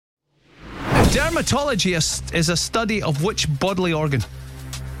Dermatology is a study of which bodily organ?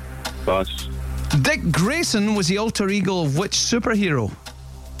 Pass. Dick Grayson was the alter ego of which superhero?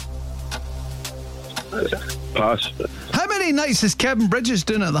 Pass. How many nights is Kevin Bridges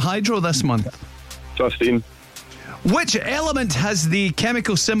doing at the Hydro this month? 15. Which element has the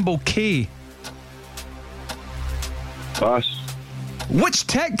chemical symbol K? Pass. Which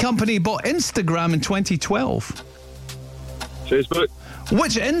tech company bought Instagram in 2012? Facebook.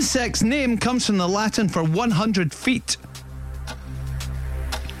 Which insect's name comes from the Latin for 100 feet?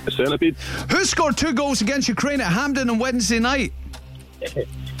 A centipede. Who scored 2 goals against Ukraine at Hampden on Wednesday night?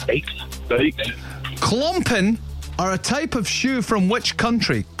 Dykes. Klompen are a type of shoe from which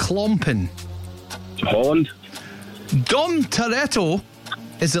country? Klompen. Holland. Dom Toretto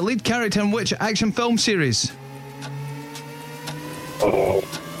is the lead character in which action film series? Oh,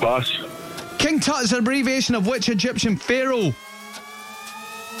 pass. King Tut is an abbreviation of which Egyptian pharaoh?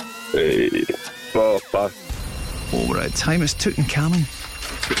 Pass. Oh, we're out of time. It's Tutankhamun.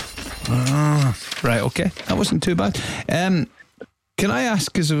 Right, okay. That wasn't too bad. Can I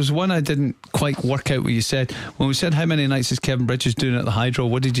ask, because there was one I didn't quite work out what you said. When we said how many nights is Kevin Bridges doing at the Hydro,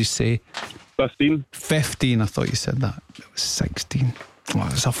 what did you say? 15. 15, I thought you said that. It was 16. Oh,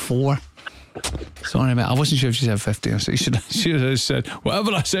 it was a 4. Sorry, mate. I wasn't sure if you said 15. So you should have said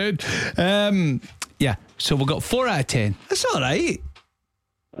whatever I said. Yeah, so we got 4 out of 10. That's all right.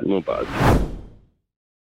 Not bad.